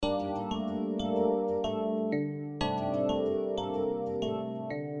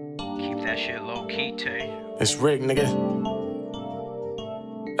That shit low key, Tay. It's Rick, nigga.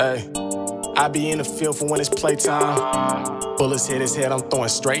 Hey, I be in the field for when it's playtime. Bullets hit his head, I'm throwing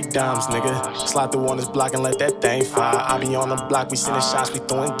straight dimes, nigga. Slide through on this block and let that thing fire. I be on the block, we sending shots, we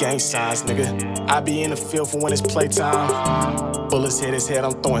throwing gang signs, nigga. I be in the field for when it's playtime. Bullets hit his head,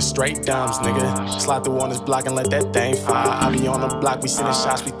 I'm throwing straight dimes, nigga. Slide through on this block and let that thing fire. I be on the block, we sending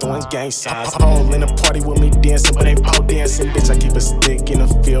shots, we throwing gang signs. All in the party with me dancing, but ain't pole dancing. Bitch, I keep a stick in the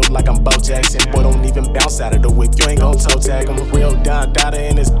field like I'm Bo Jackson. Boy, don't even bounce out of the whip, you ain't gon' toe tag. I'm a real Don Dada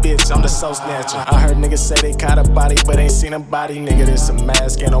in this bitch, I'm the soul snatcher. I heard niggas say they caught a body, but ain't seen a body. Nigga, this a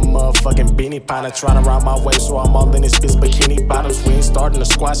mask and a motherfucking beanie piner. Tryna round my waist, so I'm all in this bitch bikini bottoms. We ain't starting to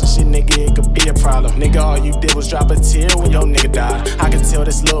squash and shit, nigga, it could be a problem. Nigga, all you did was drop a tear when your nigga died. I can tell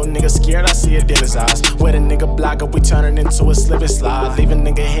this little nigga scared, I see it in his eyes. Where the nigga block up, we turnin' into a slip and slide. Leave a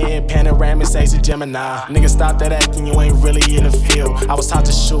nigga head panoramic, say it's a Gemini. Nigga, stop that acting, you ain't really in the field. I was taught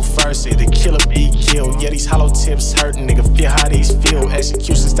to shoot first, the killer be killed. Yeah, these hollow tips hurtin', nigga, feel how these feel.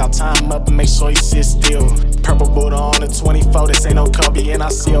 Execution style, time up and make sure he sit still. Purple Buddha on the 24, this ain't no Kobe. And I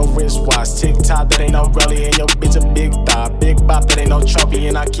see a wristwatch, TikTok, that ain't no Relly. And your bitch a big thigh, big bop, that ain't no trophy.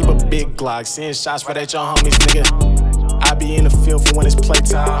 And I keep a big Glock, seeing shots for that your homies, nigga. I be in the field for when it's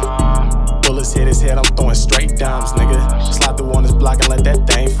playtime. Bullets hit his head, I'm throwing straight dimes, nigga. Slide through on this block and let that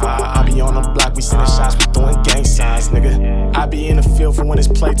thing fire. I be on the block, we sending shots, we throwing gang signs, nigga. I be in the field for when it's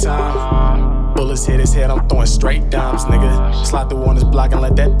playtime. Bullets hit his head, I'm throwing straight dimes, nigga. Slide through on this block and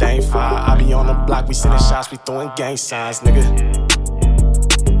let that thing fire. I be on the block, we sending shots, we throwing gang signs, nigga.